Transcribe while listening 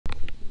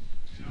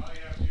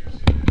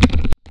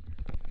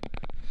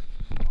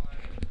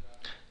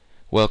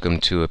Welcome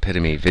to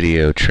IPitomy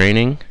Video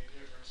Training.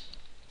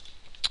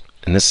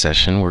 In this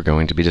session, we're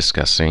going to be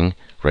discussing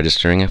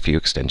registering a few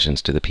extensions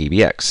to the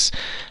PBX.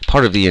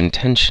 Part of the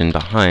intention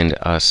behind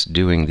us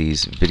doing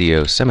these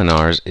video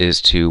seminars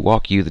is to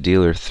walk you, the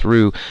dealer,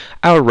 through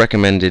our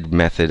recommended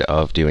method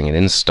of doing an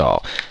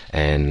install.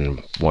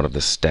 And one of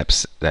the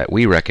steps that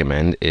we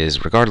recommend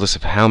is, regardless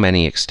of how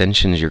many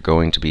extensions you're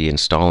going to be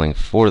installing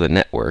for the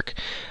network,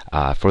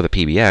 for the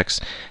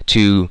PBX,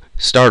 to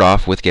start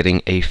off with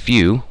getting a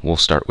few. We'll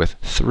start with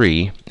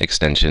 3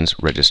 extensions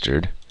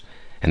registered.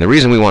 And the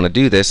reason we want to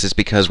do this is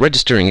because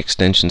registering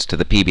extensions to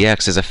the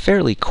PBX is a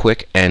fairly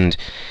quick and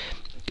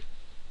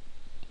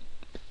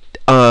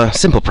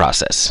simple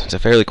process. It's a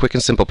fairly quick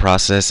and simple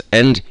process,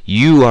 and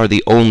you are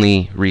the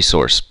only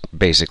resource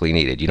basically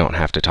needed. You don't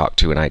have to talk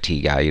to an IT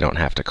guy. You don't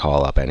have to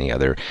call up any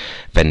other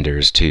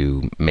vendors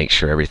to make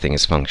sure everything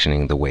is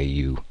functioning the way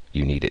you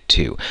need it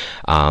to.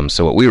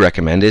 So what we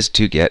recommend is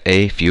to get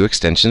a few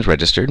extensions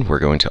registered. We're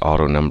going to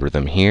auto number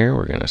them here.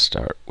 We're going to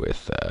start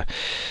with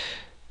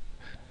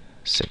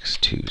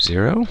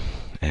 620,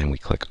 and we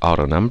click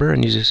auto number,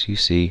 and you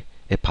see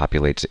it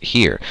populates it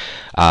here.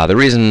 The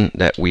reason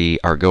that we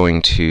are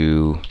going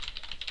to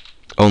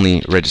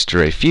only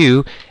register a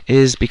few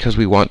is because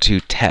we want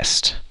to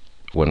test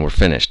when we're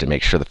finished and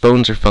make sure the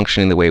phones are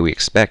functioning the way we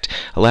expect,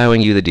 allowing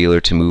you, the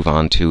dealer, to move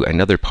on to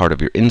another part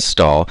of your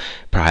install,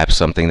 perhaps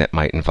something that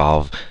might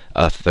involve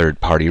a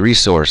third-party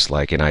resource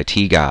like an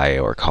IT guy,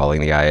 or calling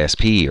the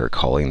ISP, or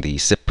calling the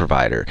SIP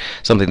provider,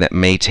 something that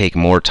may take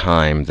more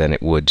time than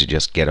it would to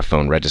just get a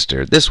phone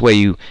registered. This way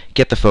you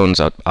get the phones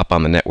up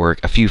on the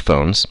network, a few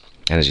phones.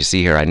 And as you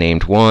see here, I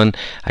named one,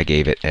 I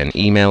gave it an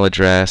email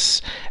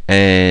address,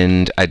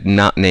 and I'm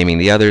not naming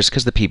the others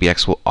because the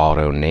PBX will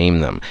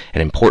auto-name them.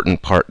 An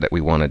important part that we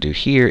want to do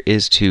here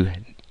is to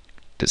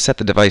set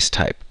the device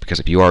type, because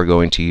if you are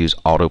going to use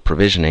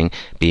auto-provisioning,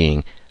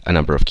 being a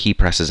number of key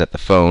presses at the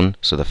phone,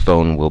 so the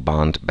phone will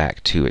bond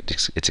back to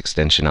its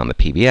extension on the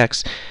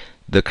PBX,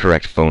 the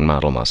correct phone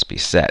model must be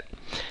set.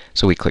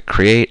 So we click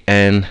Create,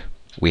 and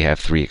we have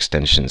 3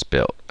 extensions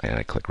built, and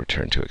I click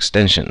Return to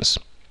Extensions.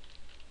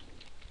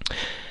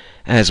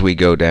 As we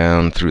go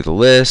down through the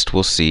list,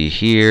 we'll see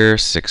here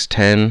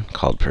 610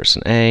 called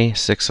person A,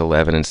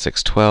 611 and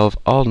 612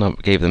 all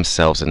gave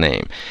themselves a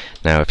name.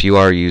 Now if you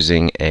are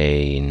using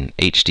an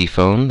HD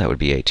phone, that would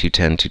be a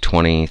 210,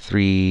 220,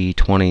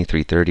 320,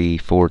 330,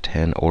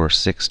 410, or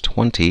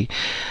 620,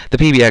 the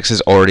PBX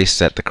has already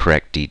set the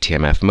correct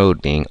DTMF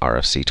mode, being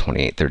RFC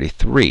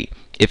 2833.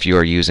 If you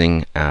are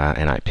using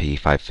an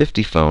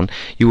IP550 phone,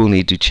 you will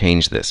need to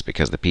change this,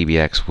 because the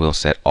PBX will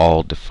set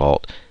all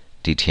default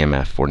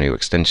DTMF for new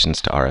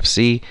extensions to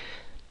RFC,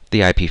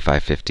 the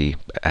IP550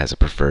 as a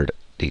preferred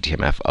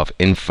DTMF of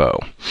info.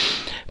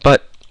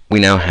 But we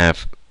now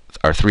have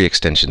our 3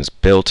 extensions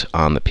built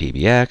on the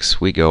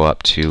PBX. We go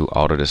up to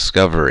auto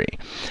discovery.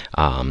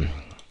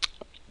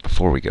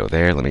 Before we go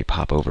there, let me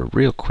pop over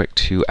real quick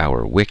to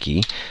our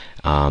wiki.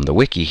 The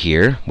wiki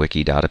here,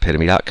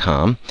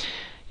 wiki.ipitomy.com.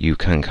 You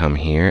can come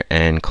here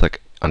and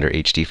click under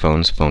HD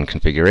phones, phone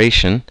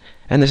configuration,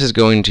 and this is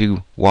going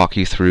to walk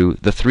you through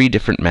the 3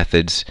 different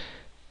methods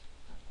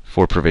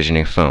for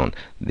provisioning a phone.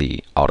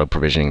 The auto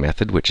provisioning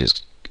method, which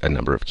is a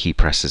number of key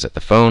presses at the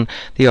phone,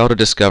 the auto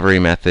discovery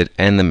method,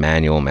 and the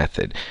manual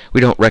method.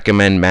 We don't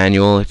recommend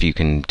manual. If you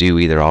can do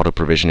either auto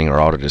provisioning or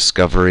auto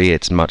discovery,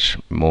 it's much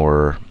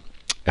more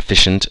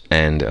efficient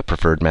and a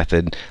preferred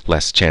method,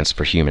 less chance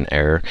for human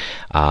error.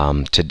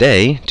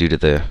 Today, due to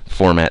the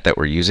format that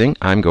we're using,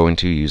 I'm going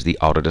to use the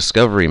auto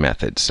discovery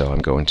method. So I'm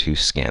going to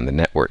scan the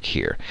network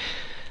here.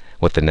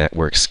 What the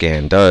network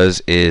scan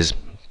does is,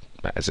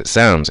 as it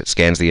sounds, it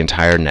scans the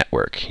entire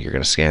network. You're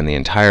going to scan the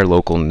entire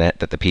local net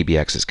that the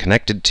PBX is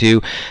connected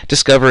to,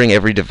 discovering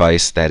every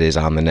device that is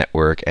on the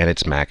network and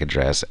its MAC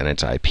address and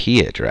its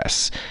IP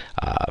address.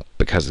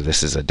 Because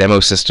this is a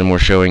demo system we're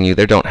showing you,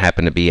 there don't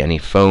happen to be any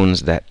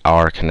phones that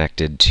are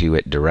connected to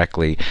it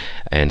directly,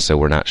 and so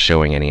we're not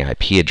showing any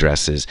IP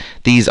addresses.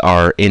 These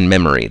are in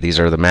memory. These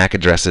are the MAC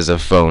addresses of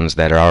phones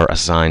that are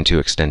assigned to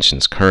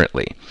extensions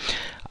currently.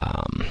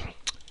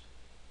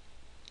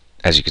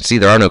 As you can see,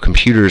 there are no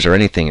computers or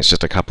anything. It's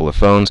just a couple of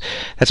phones.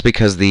 That's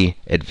because the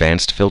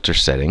advanced filter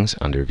settings,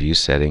 under View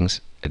Settings,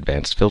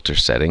 Advanced Filter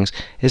Settings,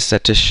 is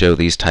set to show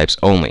these types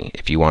only.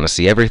 If you want to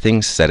see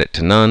everything, set it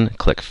to none,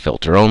 click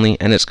Filter Only,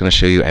 and it's going to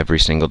show you every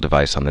single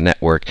device on the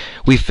network.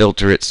 We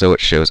filter it so it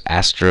shows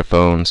Astra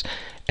phones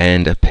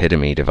and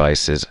IPitomy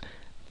devices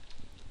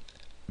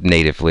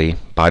natively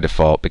by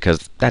default,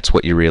 because that's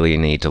what you really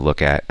need to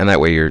look at, and that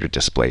way your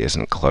display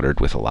isn't cluttered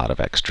with a lot of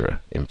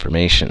extra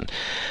information.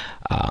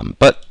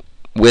 But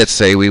let's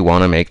say we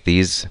want to make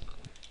these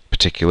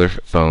particular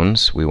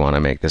phones. We want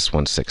to make this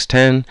one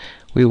 610,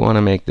 we want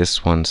to make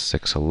this one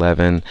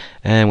 611,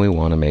 and we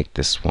want to make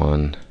this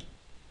one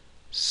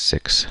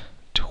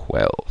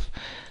 612.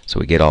 So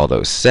we get all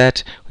those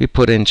set, we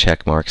put in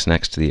check marks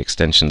next to the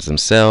extensions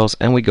themselves,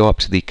 and we go up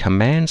to the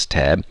Commands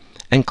tab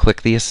and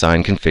click the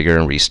Assign, Configure,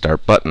 and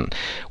Restart button.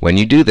 When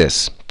you do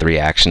this, 3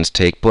 actions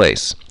take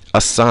place.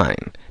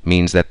 Assign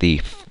means that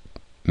the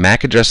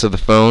MAC address of the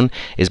phone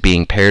is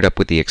being paired up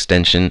with the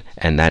extension,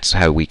 and that's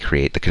how we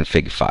create the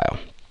config file.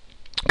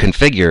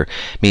 Configure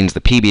means the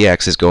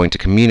PBX is going to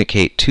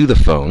communicate to the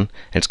phone, and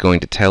it's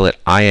going to tell it,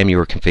 I am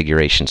your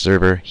configuration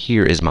server,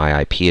 here is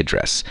my IP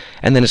address.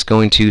 And then it's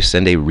going to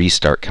send a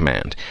restart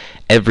command.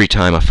 Every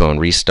time a phone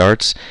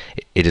restarts,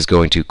 it is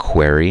going to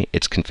query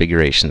its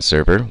configuration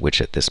server, which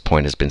at this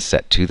point has been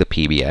set to the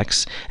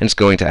PBX, and it's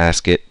going to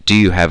ask it, do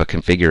you have a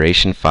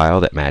configuration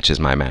file that matches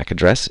my MAC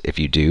address? If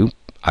you do,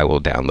 I will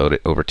download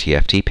it over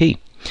TFTP.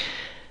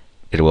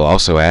 It will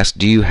also ask,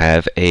 do you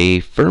have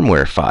a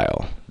firmware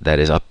file that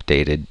is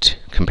updated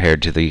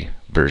compared to the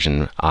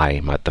version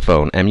the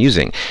phone am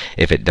using?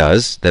 If it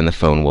does, then the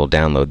phone will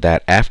download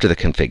that after the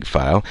config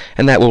file,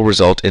 and that will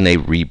result in a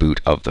reboot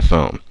of the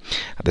phone.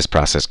 This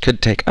process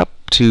could take up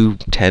to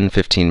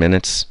 10-15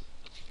 minutes.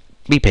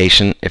 Be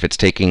patient. If it's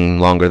taking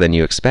longer than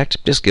you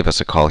expect, just give us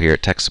a call here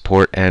at tech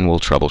support and we'll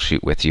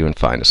troubleshoot with you and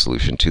find a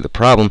solution to the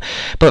problem.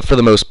 But for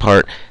the most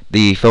part,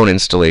 the phone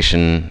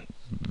installation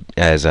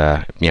as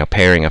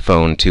pairing a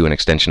phone to an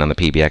extension on the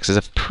PBX is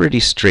a pretty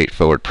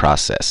straightforward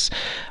process.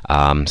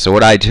 So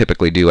what I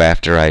typically do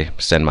after I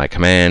send my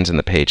commands and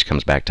the page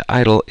comes back to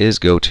idle is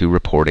go to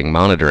reporting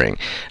monitoring.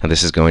 And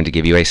this is going to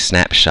give you a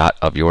snapshot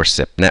of your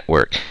SIP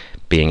network.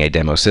 Being a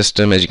demo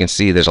system, as you can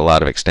see, there's a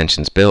lot of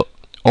extensions built.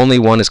 Only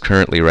one is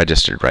currently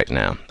registered right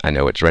now. I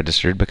know it's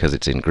registered because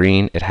it's in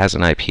green, it has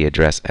an IP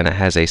address, and it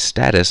has a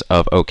status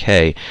of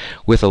OK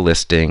with a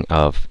listing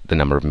of the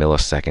number of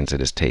milliseconds it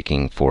is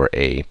taking for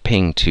a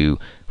ping to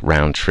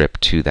round trip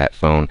to that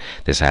phone.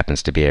 This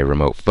happens to be a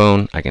remote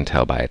phone. I can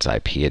tell by its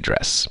IP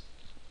address.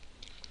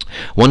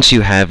 Once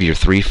you have your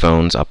 3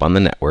 phones up on the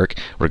network,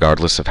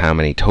 regardless of how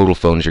many total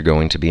phones you're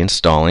going to be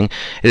installing,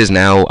 it is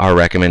now our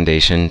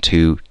recommendation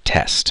to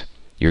test.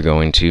 You're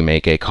going to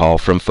make a call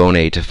from phone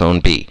A to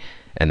phone B,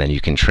 and then you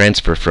can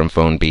transfer from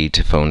phone B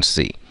to phone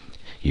C.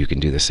 You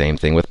can do the same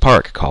thing with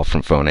park. Call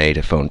from phone A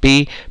to phone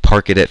B,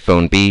 park it at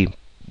phone B,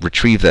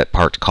 retrieve that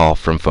parked call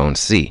from phone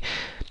C.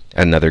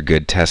 Another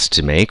good test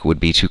to make would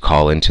be to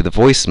call into the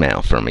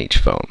voicemail from each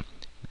phone.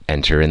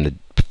 Enter in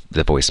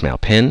the voicemail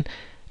pin.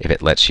 If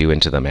it lets you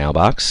into the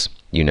mailbox,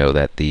 you know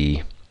that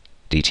the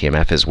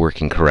DTMF is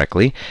working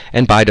correctly,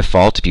 and by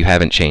default, if you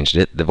haven't changed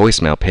it, the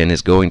voicemail pin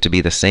is going to be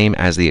the same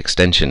as the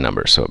extension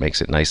number, so it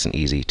makes it nice and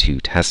easy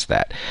to test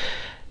that.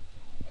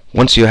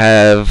 Once you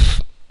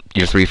have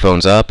your 3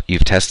 phones up,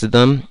 you've tested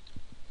them,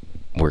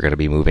 we're going to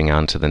be moving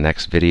on to the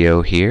next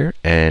video here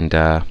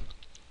and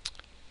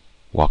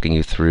walking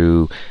you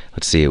through,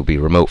 let's see, it will be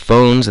remote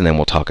phones, and then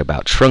we'll talk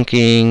about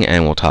trunking,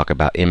 and we'll talk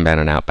about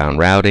inbound and outbound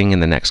routing in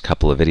the next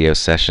couple of video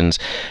sessions.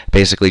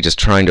 Basically just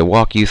trying to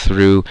walk you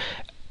through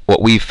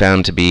what we've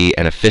found to be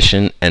an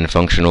efficient and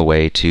functional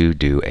way to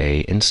do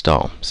a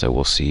install. So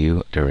we'll see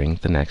you during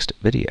the next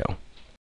video.